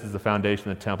have this as the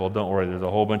foundation of the temple. Don't worry, there's a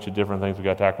whole bunch of different things we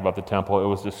got to talk about the temple. It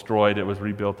was destroyed, it was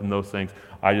rebuilt, and those things.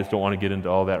 I just don't want to get into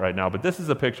all that right now. But this is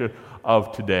a picture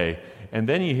of today. And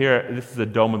then you hear, this is a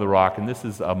Dome of the Rock, and this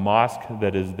is a mosque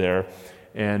that is there.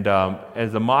 And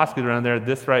as the mosque is around there,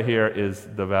 this right here is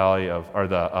the valley of, or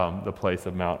the place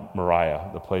of Mount Moriah,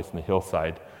 the place in the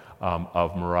hillside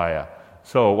of Moriah.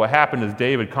 So what happened is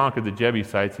David conquered the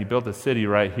Jebusites. He built a city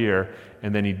right here,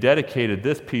 and then he dedicated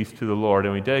this piece to the Lord.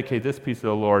 And when he dedicated this piece to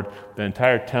the Lord, the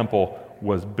entire temple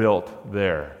was built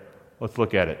there. Let's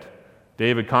look at it.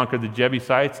 David conquered the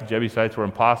Jebusites. The Jebusites were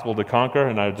impossible to conquer,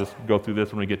 and I'll just go through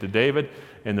this when we get to David.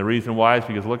 And the reason why is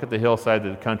because look at the hillside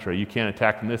of the country. You can't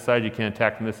attack from this side, you can't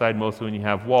attack from this side, mostly when you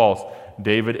have walls.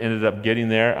 David ended up getting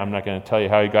there. I'm not going to tell you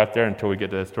how he got there until we get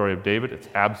to the story of David. It's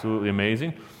absolutely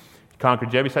amazing.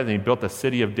 Conquered Jebusites, and he built the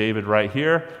city of David right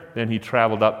here. Then he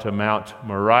traveled up to Mount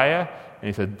Moriah, and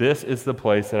he said, "This is the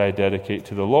place that I dedicate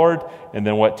to the Lord." And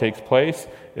then what takes place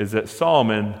is that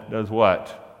Solomon does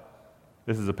what?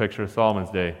 This is a picture of Solomon's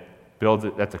day. Builds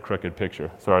it. That's a crooked picture.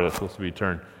 Sorry, that's supposed to be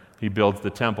turned. He builds the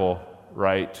temple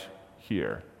right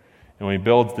here. And when he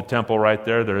builds the temple right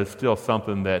there, there is still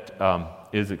something that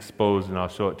is exposed, and I'll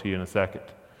show it to you in a second.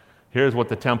 Here's what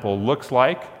the temple looks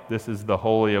like. This is the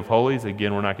Holy of Holies.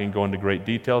 Again, we're not going to go into great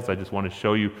details. I just want to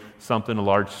show you something, a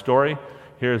large story.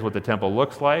 Here's what the temple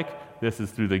looks like. This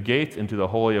is through the gates into the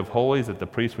Holy of Holies, that the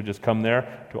priest would just come there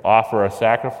to offer a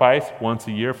sacrifice once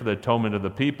a year for the atonement of the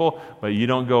people. But you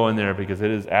don't go in there because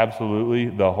it is absolutely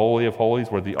the Holy of Holies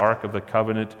where the Ark of the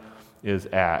Covenant is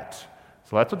at.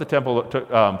 So that's what the temple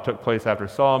took place after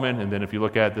Solomon. And then if you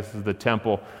look at it, this is the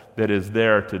temple that is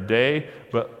there today.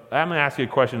 But I'm going to ask you a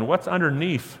question. What's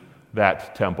underneath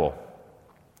that temple?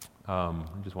 I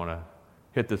just want to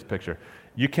hit this picture.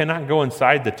 You cannot go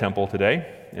inside the temple today.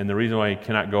 And the reason why you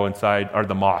cannot go inside, or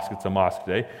the mosque, it's a mosque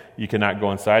today. You cannot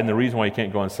go inside. And the reason why you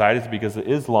can't go inside is because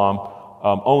Islam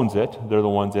owns it. They're the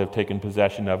ones that have taken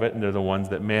possession of it, and they're the ones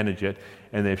that manage it.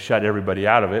 And they've shut everybody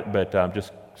out of it. But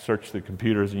just search the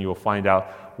computers and you will find out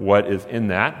what is in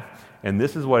that. And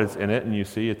this is what is in it, and you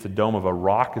see it's a dome of a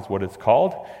rock is what it's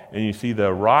called, and you see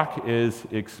the rock is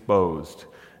exposed.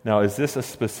 Now, is this a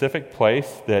specific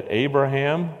place that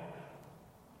Abraham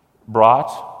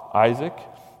brought Isaac?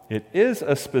 It is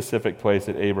a specific place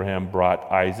that Abraham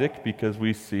brought Isaac because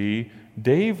we see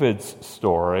David's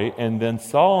story and then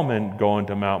Solomon going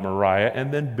to Mount Moriah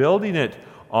and then building it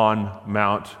on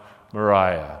Mount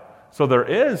Moriah. So there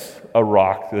is a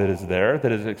rock that is there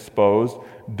that is exposed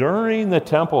during the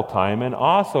temple time and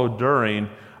also during,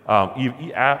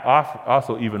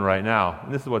 also even right now.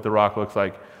 And this is what the rock looks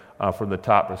like from the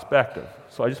top perspective.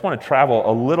 So I just want to travel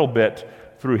a little bit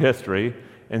through history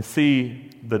and see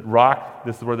the rock.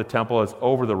 This is where the temple is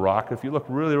over the rock. If you look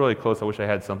really, really close, I wish I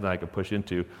had something I could push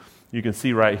into. You can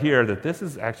see right here that this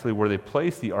is actually where they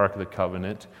placed the Ark of the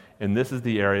Covenant, and this is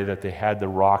the area that they had the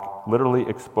rock literally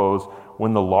exposed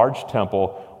when the large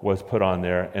temple was put on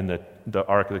there, and the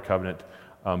Ark of the Covenant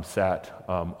sat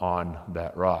on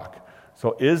that rock.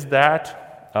 So is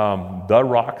that the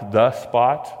rock, the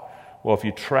spot Well, if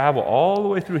you travel all the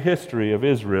way through history of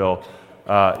Israel,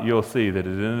 you'll see that it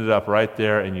ended up right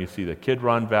there, and you see the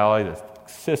Kidron Valley that's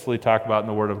consistently talked about in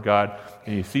the Word of God,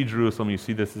 and you see Jerusalem, you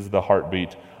see this is the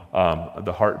heartbeat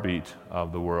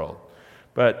of the world.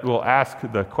 But we'll ask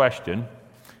the question,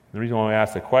 the reason why we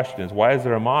ask the question is, why is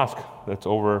there a mosque that's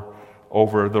over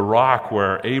the rock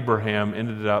where Abraham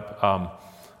ended up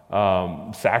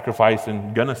gonna sacrifice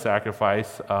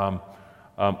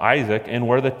Isaac, and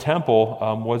where the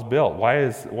temple was built? Why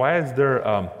is there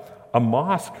a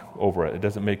mosque over it? It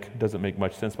doesn't make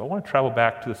much sense. But I want to travel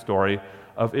back to the story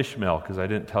of Ishmael, because I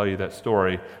didn't tell you that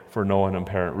story for no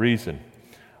apparent reason.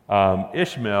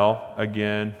 Ishmael,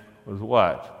 again, was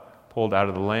what? Pulled out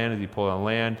of the land. As he pulled out of the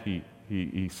land,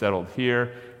 he settled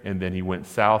here, and then he went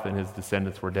south, and his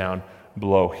descendants were down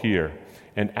below here.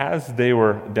 And as they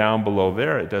were down below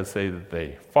there, it does say that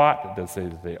they fought, it does say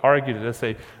that they argued, it does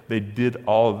say they did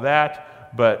all of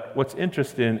that. But what's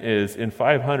interesting is in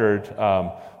 500,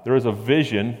 there was a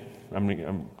vision. I'm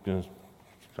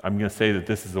going to say that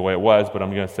this is the way it was, but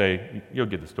I'm going to say, you'll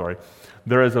get the story.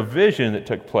 There is a vision that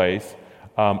took place.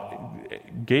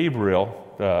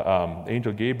 Gabriel, the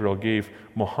angel Gabriel, gave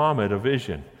Muhammad a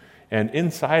vision. And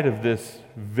inside of this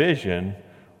vision,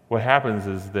 what happens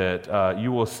is that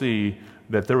you will see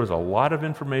that there was a lot of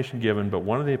information given, but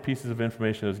one of the pieces of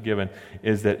information that was given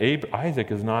is that Isaac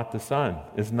is not the son,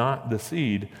 is not the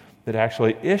seed, that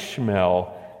actually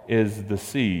Ishmael is the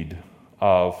seed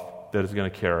that is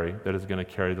going to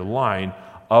carry the line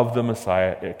of the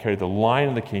Messiah, carry the line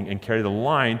of the King, and carry the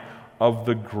line of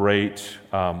the great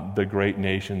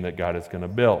nation that God is going to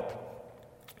build.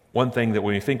 One thing that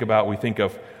when you think about, we think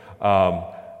of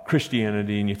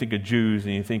Christianity, and you think of Jews,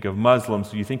 and you think of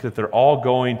Muslims, so you think that they're all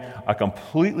going a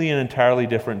completely and entirely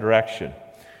different direction.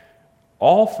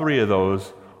 All three of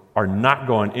those are not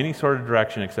going any sort of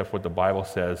direction except what the Bible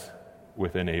says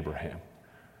within Abraham.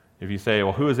 If you say,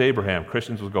 well, who is Abraham?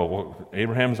 Christians will go, well,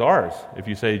 Abraham's ours. If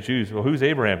you say Jews, well, who's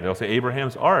Abraham? They'll say,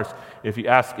 Abraham's ours. If you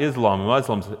ask Islam and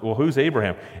Muslims, well, who's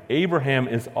Abraham? Abraham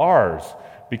is ours,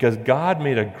 because God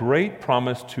made a great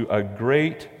promise to a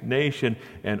great nation,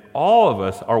 and all of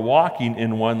us are walking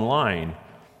in one line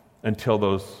until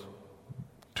those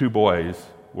two boys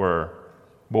were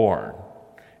born,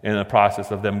 in the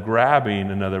process of them grabbing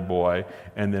another boy,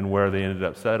 and then where they ended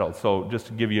up settled. So just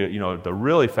to give you, the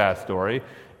really fast story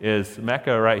is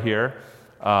Mecca right here.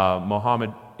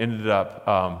 Muhammad ended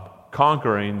up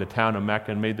conquering the town of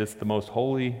Mecca and made this the most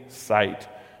holy site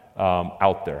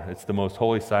out there. It's the most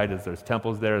holy site. There's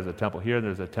temples there. There's a temple here.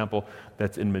 There's a temple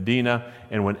that's in Medina.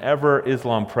 And whenever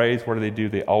Islam prays, what do?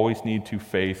 They always need to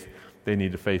face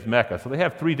Mecca. So they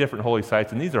have three different holy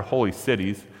sites, and these are holy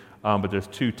cities. But there's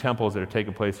two temples that are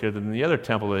taking place here. Then the other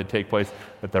temple that take place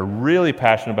that they're really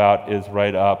passionate about is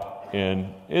right up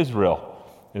in Israel,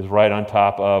 is right on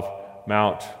top of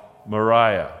Mount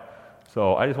Moriah.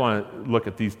 So I just want to look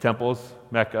at these temples,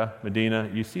 Mecca, Medina.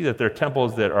 You see that they're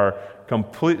temples that are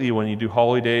completely, when you do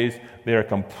holy days, they are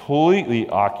completely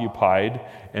occupied,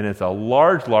 and it's a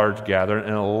large gathering,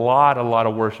 and a lot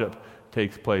of worship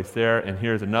takes place there. And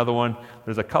here's another one.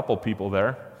 There's a couple people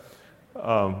there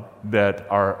that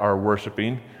are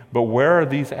worshiping. But where are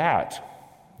these at?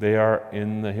 They are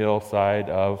in the hillside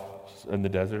in the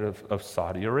desert of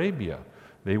Saudi Arabia.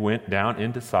 They went down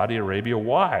into Saudi Arabia.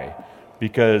 Why?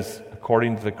 Because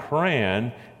according to the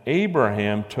Quran,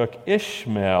 Abraham took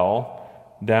Ishmael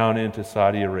down into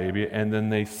Saudi Arabia, and then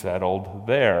they settled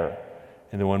there.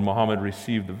 And then when Muhammad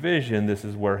received the vision, this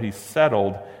is where he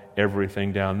settled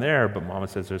everything down there. But Muhammad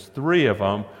says there's three of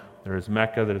them. There's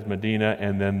Mecca, there's Medina,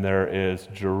 and then there is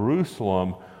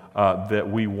Jerusalem that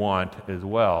we want as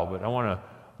well. But I want to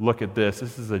look at this.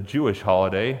 This is a Jewish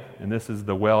holiday, and this is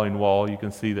the Wailing Wall. You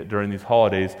can see that during these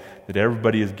holidays that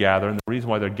everybody is gathering. The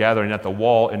reason why they're gathering at the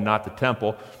wall and not the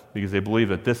temple, because they believe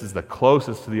that this is the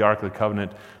closest to the Ark of the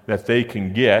Covenant that they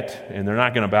can get, and they're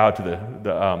not going to bow to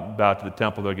the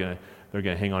temple. They're going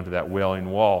to hang on to that Wailing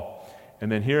Wall.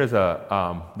 And then here's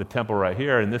the temple right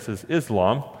here, and this is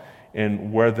Islam,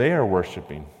 and where they are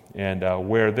worshiping. And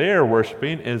where they are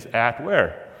worshiping is at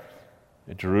where?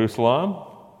 At Jerusalem,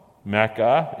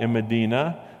 Mecca, and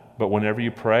Medina. But whenever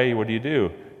you pray, what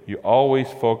do? You always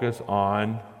focus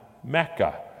on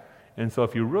Mecca. And so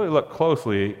if you really look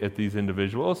closely at these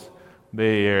individuals,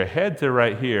 their heads are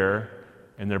right here,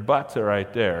 and their butts are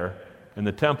right there, and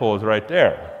the temple is right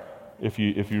there, if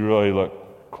you really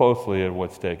look closely at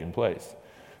what's taking place.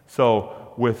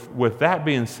 So with that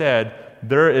being said,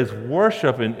 there is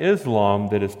worship in Islam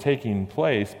that is taking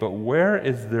place, but where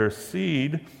is their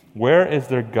seed? Where is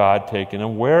their God taking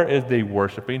them? Where is they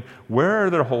worshiping? Where are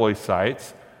their holy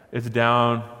sites? It's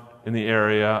down in the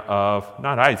area of,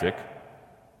 not Isaac,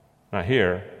 not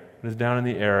here, but it's down in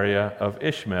the area of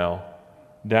Ishmael,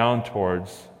 down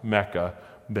towards Mecca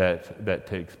that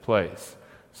takes place.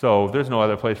 So there's no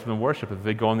other place for them to worship. If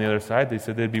they go on the other side, they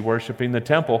said they'd be worshiping the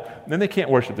temple. And then they can't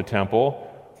worship the temple,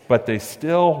 but they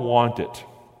still want it.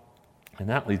 And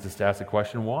that leads us to ask the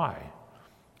question, why?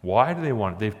 Why do they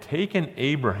want it? They've taken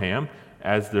Abraham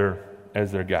as their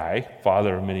guy,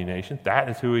 father of many nations. That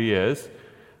is who he is.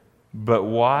 But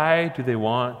why do they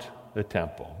want the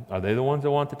temple? Are they the ones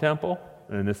that want the temple?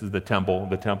 And this is the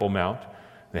Temple Mount.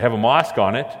 They have a mosque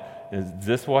on it. Is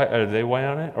this why? Are they why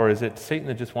on it? Or is it Satan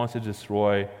that just wants to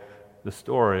destroy the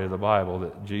story of the Bible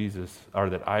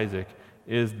that Isaac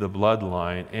is the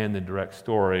bloodline and the direct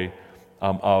story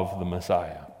of the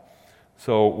Messiah?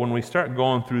 So when we start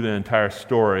going through the entire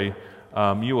story,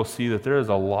 you will see that there is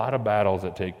a lot of battles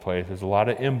that take place. There's a lot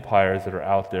of empires that are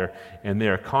out there, and they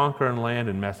are conquering land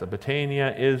in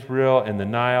Mesopotamia, Israel, and the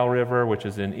Nile River, which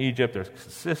is in Egypt. They're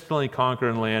consistently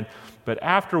conquering land. But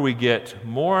after we get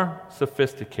more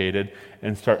sophisticated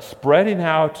and start spreading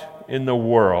out in the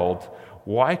world,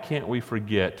 why can't we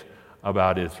forget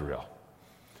about Israel?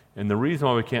 And the reason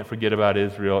why we can't forget about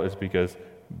Israel is because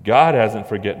God hasn't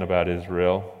forgotten about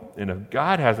Israel. And if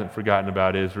God hasn't forgotten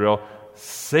about Israel,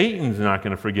 Satan's not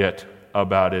going to forget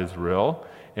about Israel.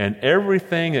 And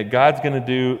everything that God's going to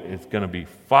do is going to be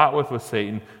fought with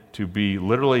Satan to be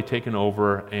literally taken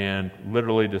over and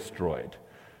literally destroyed.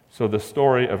 So the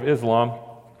story of Islam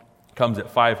comes at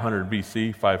 500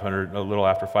 BC, a little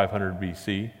after 500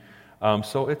 BC.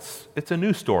 So it's a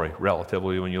new story,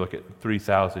 relatively, when you look at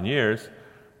 3,000 years.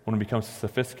 When it becomes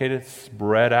sophisticated,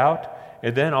 spread out,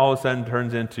 it then all of a sudden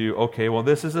turns into, okay, well,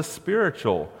 this is a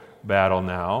spiritual battle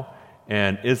now.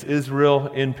 And is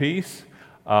Israel in peace?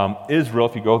 Israel,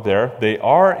 if you go there, they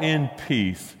are in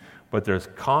peace, but there's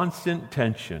constant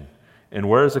tension. And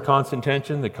where is the constant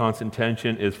tension? The constant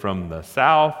tension is from the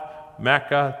south,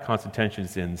 Mecca. Constant tension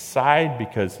is inside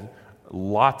because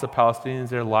lots of Palestinians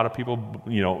there. A lot of people,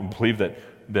 believe that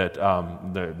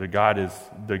their God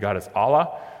is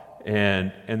Allah.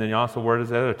 And then also, where does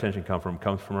the other tension come from? It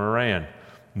comes from Iran.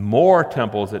 More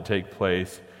temples that take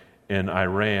place in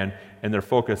Iran, and their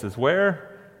focus is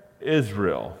where?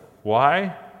 Israel.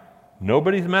 Why?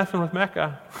 Nobody's messing with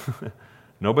Mecca.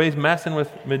 Nobody's messing with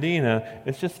Medina.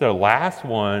 It's just the last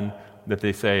one that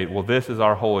they say, well, this is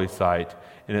our holy site.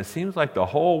 And it seems like the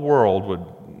whole world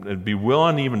would be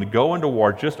willing even to go into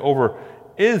war just over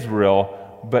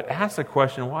Israel, but ask the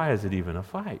question, why is it even a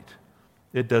fight?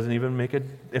 It doesn't even make it.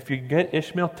 If you get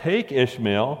Ishmael, take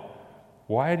Ishmael.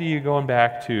 Why are you going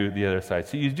back to the other side?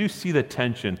 So you do see the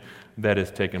tension that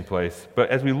is taking place. But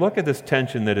as we look at this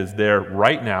tension that is there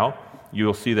right now,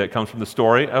 you'll see that it comes from the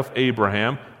story of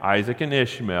Abraham, Isaac, and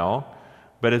Ishmael.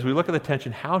 But as we look at the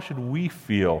tension, how should we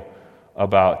feel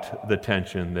about the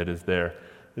tension that is there?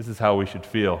 This is how we should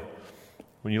feel.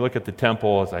 When you look at the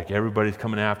temple, it's like everybody's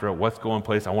coming after it. What's going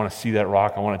place? I want to see that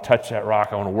rock. I want to touch that rock.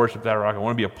 I want to worship that rock. I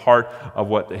want to be a part of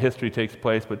what the history takes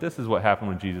place. But this is what happened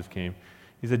when Jesus came.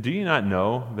 He said, do you not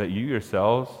know that you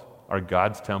yourselves are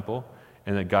God's temple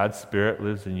and that God's Spirit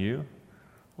lives in you?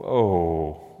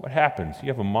 Whoa, what happens? You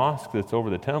have a mosque that's over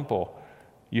the temple.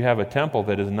 You have a temple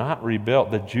that is not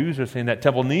rebuilt. The Jews are saying that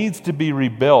temple needs to be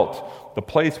rebuilt. The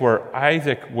place where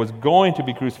Isaac was going to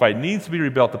be crucified needs to be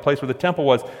rebuilt. The place where the temple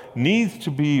was needs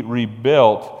to be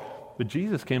rebuilt. But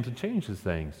Jesus came to change these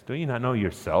things. Do you not know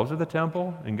yourselves are the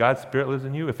temple and God's Spirit lives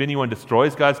in you? If anyone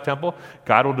destroys God's temple,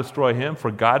 God will destroy him,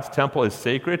 for God's temple is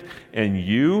sacred and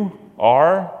you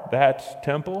are that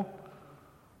temple.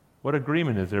 What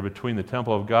agreement is there between the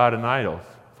temple of God and idols?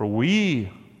 For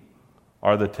we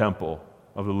are the temple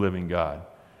of the living God.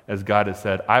 As God has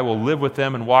said, I will live with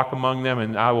them and walk among them,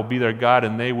 and I will be their God,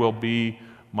 and they will be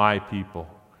my people.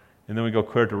 And then we go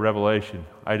clear to Revelation.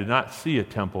 I did not see a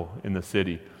temple in the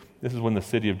city. This is when the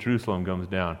city of Jerusalem comes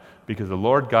down, because the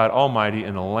Lord God Almighty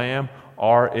and the Lamb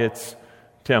are its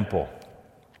temple.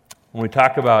 When we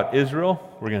talk about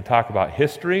Israel, we're going to talk about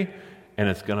history, and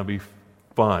it's going to be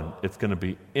fun. It's going to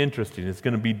be interesting. It's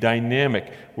going to be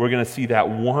dynamic. We're going to see that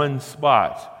one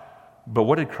spot. But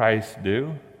what did Christ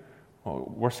do?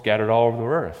 Well, we're scattered all over the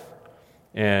earth.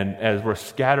 And as we're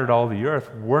scattered all over the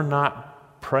earth, we're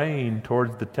not praying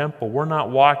towards the temple. We're not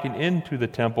walking into the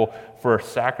temple for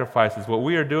sacrifices. What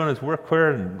we are doing is we're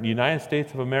clear in the United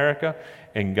States of America,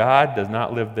 and God does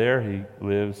not live there. He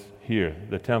lives here,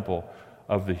 the temple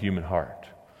of the human heart.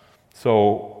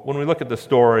 So when we look at the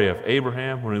story of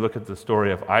Abraham, when we look at the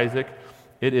story of Isaac,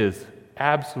 it is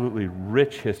absolutely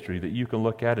rich history that you can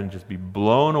look at and just be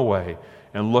blown away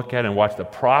and look at and watch the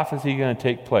prophecy going to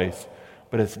take place.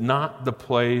 But it's not the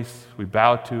place we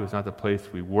bow to. It's not the place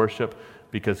we worship,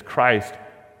 because Christ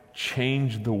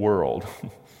changed the world.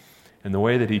 And the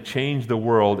way that he changed the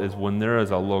world is when there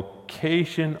is a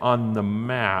location on the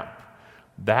map,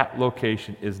 that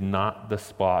location is not the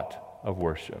spot of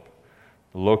worship.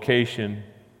 The location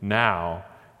now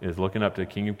is looking up to the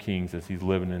King of Kings as he's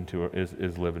living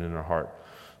is living in our heart.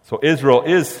 So Israel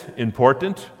is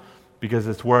important because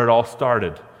it's where it all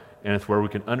started, and it's where we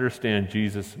can understand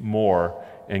Jesus more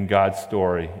and God's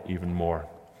story even more.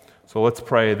 So let's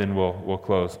pray, then we'll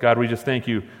close. God, we just thank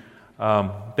you.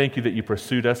 Thank you that you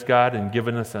pursued us, God, and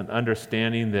given us an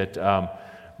understanding that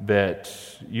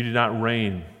you did not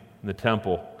reign in the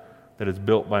temple that is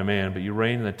built by man, but you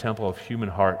reign in the temple of human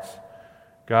hearts.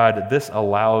 God, this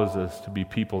allows us to be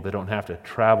people that don't have to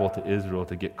travel to Israel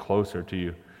to get closer to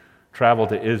you. Travel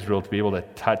to Israel to be able to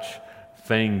touch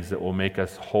things that will make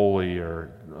us holy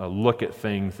or look at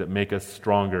things that make us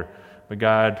stronger. But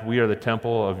God, we are the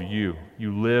temple of you.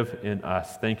 You live in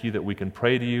us. Thank you that we can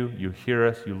pray to you. You hear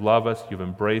us. You love us. You've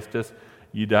embraced us.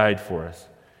 You died for us.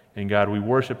 And God, we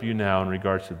worship you now in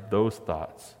regards to those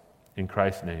thoughts. In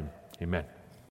Christ's name, amen.